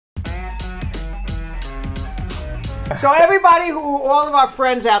So everybody all of our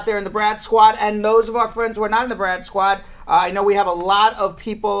friends out there in the Brad Squad, and those of our friends who are not in the Brad Squad, I know we have a lot of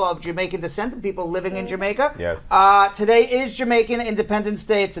people of Jamaican descent and people living in Jamaica. Yes. Today is Jamaican Independence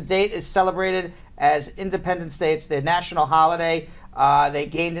Day. It's a date is celebrated as Independence Day. It's their national holiday. They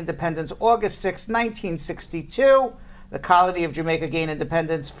gained independence August 6, 1962. The colony of Jamaica gained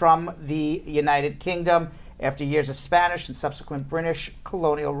independence from the United Kingdom. After years of Spanish and subsequent British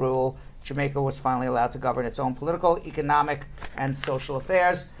colonial rule, Jamaica was finally allowed to govern its own political, economic, and social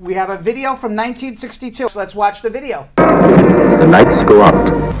affairs. We have a video from 1962. So let's watch the video. The lights go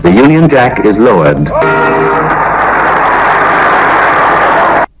out. The Union Jack is lowered.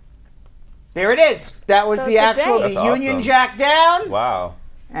 There it is. That was the actual That's Union awesome. Jack down. Wow.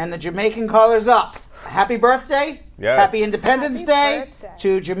 And the Jamaican colors up. Happy birthday. Yes. Happy Independence Day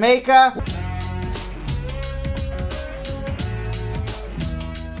to Jamaica.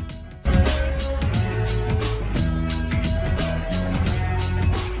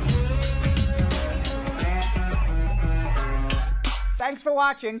 Thanks for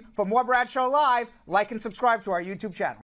watching. For more Brad Show Live, like and subscribe to our YouTube channel.